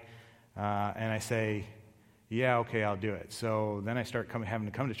shy. And I say, yeah, okay, I'll do it. So then I start having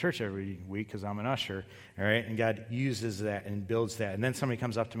to come to church every week because I'm an usher, all right? And God uses that and builds that. And then somebody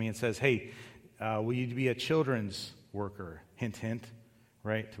comes up to me and says, hey, will you be a children's worker? Hint, hint,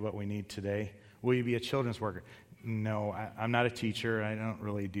 right, to what we need today. Will you be a children's worker? No, I'm not a teacher. I don't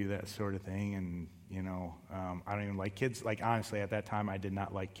really do that sort of thing. And, I don't even like kids. Like, honestly, at that time, I did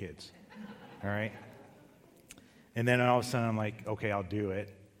not like kids, all right? And then all of a sudden, I'm like, okay, I'll do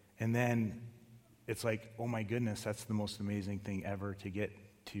it. And then it's like, oh my goodness, that's the most amazing thing ever to get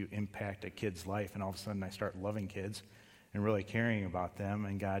to impact a kid's life. And all of a sudden I start loving kids and really caring about them.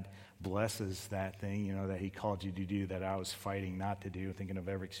 And God blesses that thing, that he called you to do that I was fighting not to do, thinking of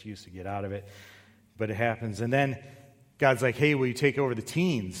every excuse to get out of it. But it happens. And then God's like, hey, will you take over the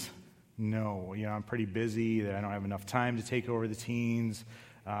teens? No, I'm pretty busy. I don't have enough time to take over the teens.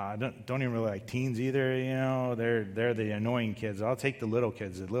 I don't even really like teens either, they're the annoying kids. I'll take the little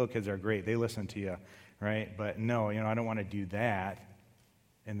kids. The little kids are great. They listen to you, right? But no, I don't want to do that.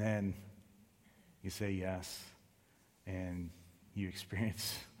 And then you say yes, and you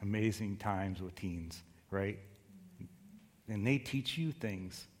experience amazing times with teens, right? And they teach you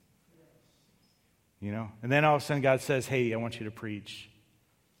things, And then all of a sudden God says, hey, I want you to preach.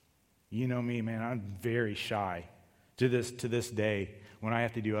 You know me, man, I'm very shy. To this day, when I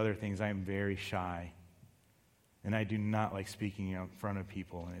have to do other things, I am very shy. And I do not like speaking in front of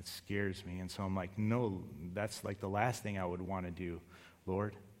people, and it scares me. And so I'm like, no, that's like the last thing I would want to do,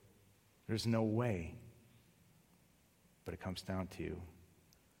 Lord. There's no way. But it comes down to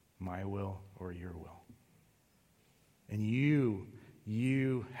my will or your will. And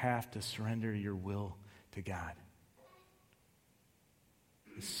you have to surrender your will to God.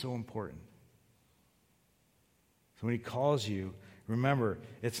 It's so important. So when he calls you, remember,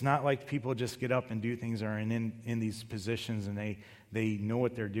 it's not like people just get up and do things or are in these positions and they know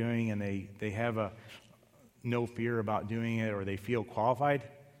what they're doing and they have no fear about doing it or they feel qualified.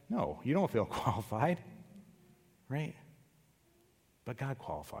 No, you don't feel qualified, right? But God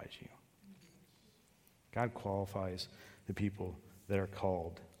qualifies you. God qualifies the people that are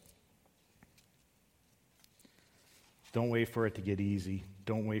called. Don't wait for it to get easy.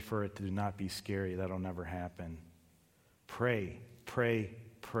 Don't wait for it to not be scary. That'll never happen. Pray, pray,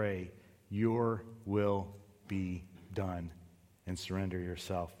 pray. Your will be done. And surrender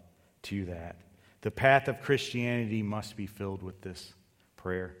yourself to that. The path of Christianity must be filled with this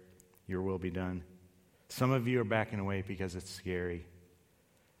prayer. Your will be done. Some of you are backing away because it's scary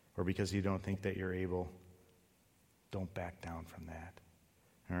or because you don't think that you're able. Don't back down from that.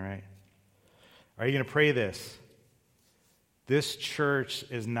 All right? Are you going to pray this? This church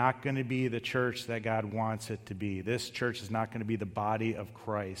is not going to be the church that God wants it to be. This church is not going to be the body of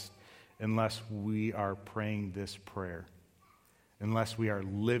Christ unless we are praying this prayer, unless we are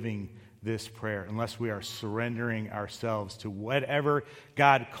living this prayer, unless we are surrendering ourselves to whatever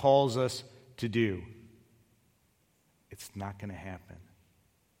God calls us to do. It's not going to happen.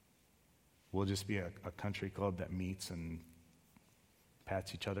 We'll just be a country club that meets and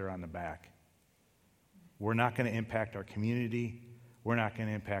pats each other on the back. We're not going to impact our community. We're not going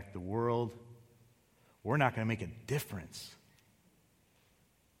to impact the world. We're not going to make a difference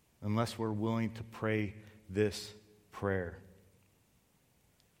unless we're willing to pray this prayer.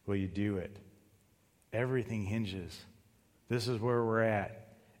 Will you do it? Everything hinges. This is where we're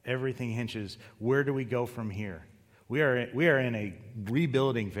at. Everything hinges. Where do we go from here? We are in a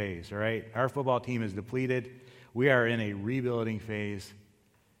rebuilding phase, all right? Our football team is depleted. We are in a rebuilding phase,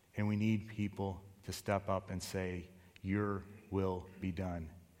 and we need people to step up and say, your will be done.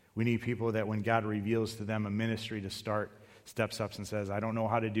 We need people that when God reveals to them a ministry to start, steps up and says, I don't know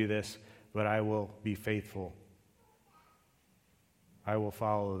how to do this, but I will be faithful. I will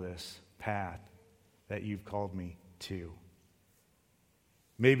follow this path that you've called me to.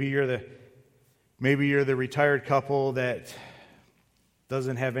 Maybe you're the retired couple that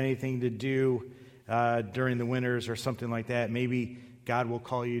doesn't have anything to do during the winters or something like that. Maybe God will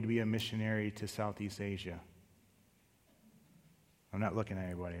call you to be a missionary to Southeast Asia. I'm not looking at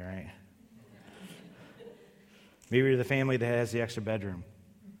anybody, right? Maybe you're the family that has the extra bedroom.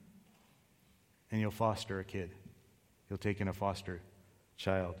 and you'll foster a kid. You'll take in a foster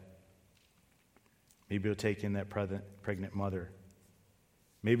child. Maybe you'll take in that pregnant mother.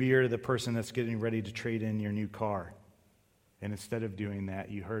 Maybe you're the person that's getting ready to trade in your new car. And instead of doing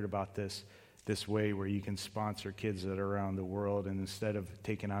that, you heard about this way where you can sponsor kids that are around the world, and instead of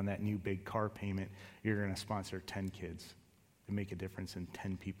taking on that new big car payment, you're going to sponsor 10 kids and make a difference in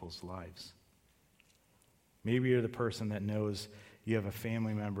 10 people's lives. Maybe you're the person that knows you have a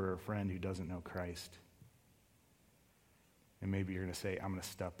family member or friend who doesn't know Christ. And maybe you're going to say, I'm going to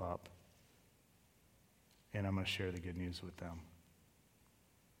step up and I'm going to share the good news with them.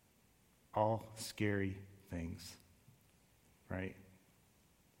 All scary things, right?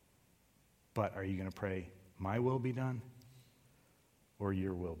 But are you going to pray, my will be done, or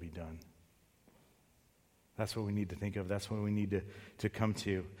your will be done? That's what we need to think of. That's what we need to come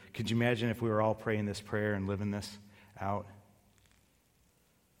to. Could you imagine if we were all praying this prayer and living this out?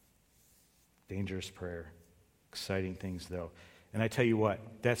 Dangerous prayer. Exciting things, though. And I tell you what,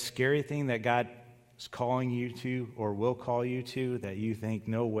 that scary thing that God is calling you to or will call you to that you think,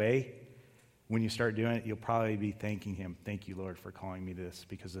 no way, when you start doing it, you'll probably be thanking him. Thank you, Lord, for calling me to this,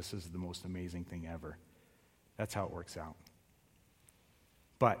 because this is the most amazing thing ever. That's how it works out.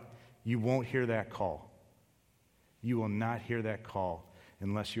 But you won't hear that call. You will not hear that call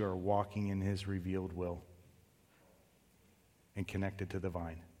unless you are walking in his revealed will and connected to the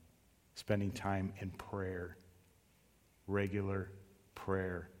vine, spending time in prayer, regular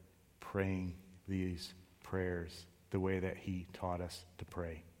prayer, praying these prayers the way that he taught us to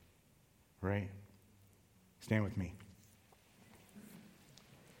pray. Right? Stand with me.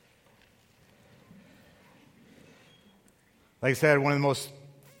 Like I said, one of the most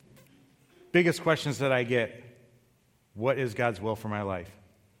biggest questions that I get, what is God's will for my life?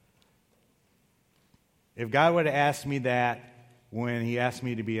 If God would have asked me that when he asked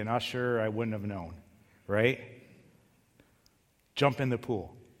me to be an usher, I wouldn't have known, right? Jump in the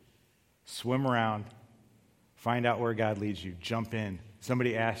pool. Swim around. Find out where God leads you. Jump in.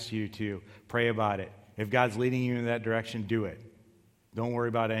 Somebody asks you to pray about it. If God's leading you in that direction, do it. Don't worry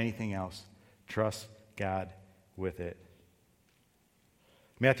about anything else. Trust God with it.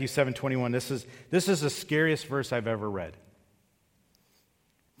 Matthew 7:21. This is the scariest verse I've ever read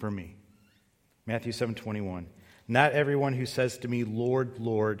for me. Matthew 7:21. Not everyone who says to me, Lord,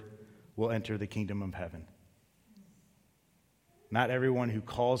 Lord, will enter the kingdom of heaven. Not everyone who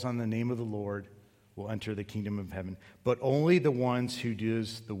calls on the name of the Lord will enter the kingdom of heaven, but only the ones who do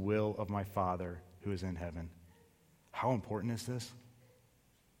the will of my Father who is in heaven. How important is this?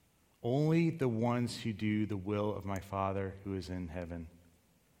 Only the ones who do the will of my Father who is in heaven.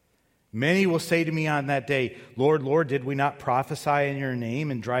 Many will say to me on that day, Lord, Lord, did we not prophesy in your name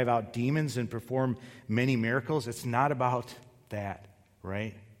and drive out demons and perform many miracles? It's not about that,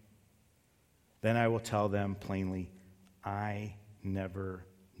 right? Then I will tell them plainly, I never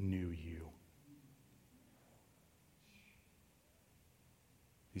knew you.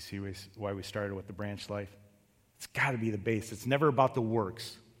 You see why we started with the branch life? It's got to be the base. It's never about the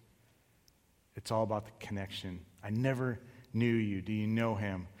works. It's all about the connection. I never knew you. Do you know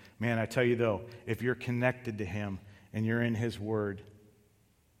him? Man, I tell you though, if you're connected to him and you're in his word,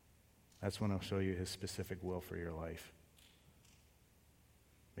 that's when he'll show you his specific will for your life.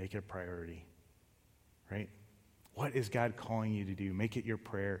 Make it a priority, right? What is God calling you to do? Make it your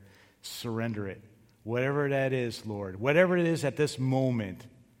prayer. Surrender it. Whatever that is, Lord, whatever it is at this moment,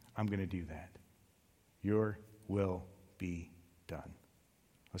 I'm going to do that. Your will be done.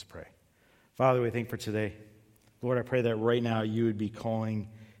 Let's pray. Father, we thank you for today. Lord, I pray that right now you would be calling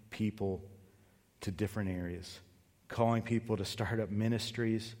people to different areas, calling people to start up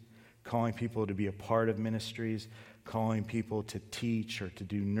ministries, calling people to be a part of ministries, calling people to teach or to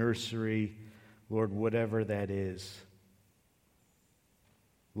do nursery, Lord, whatever that is.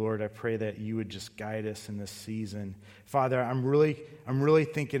 Lord, I pray that you would just guide us in this season. Father, I'm really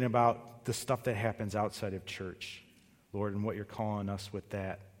thinking about the stuff that happens outside of church, Lord, and what you're calling us with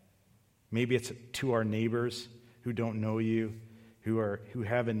that. Maybe it's to our neighbors who don't know you, who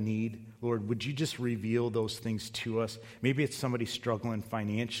have a need. Lord, would you just reveal those things to us? Maybe it's somebody struggling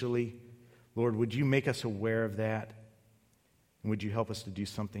financially. Lord, would you make us aware of that? And would you help us to do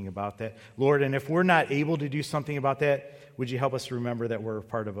something about that? Lord, and if we're not able to do something about that, would you help us to remember that we're a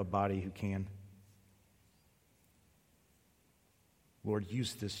part of a body who can? Lord,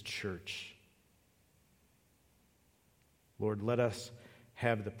 use this church. Lord, let us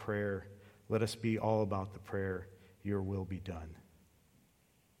have the prayer. Let us be all about the prayer, your will be done.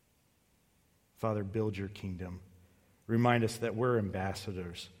 Father, build your kingdom. Remind us that we're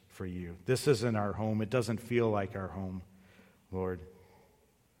ambassadors for you. This isn't our home. It doesn't feel like our home, Lord.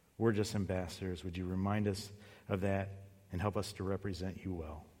 We're just ambassadors. Would you remind us of that and help us to represent you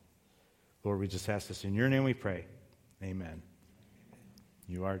well? Lord, we just ask this in your name we pray. Amen.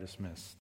 You are dismissed.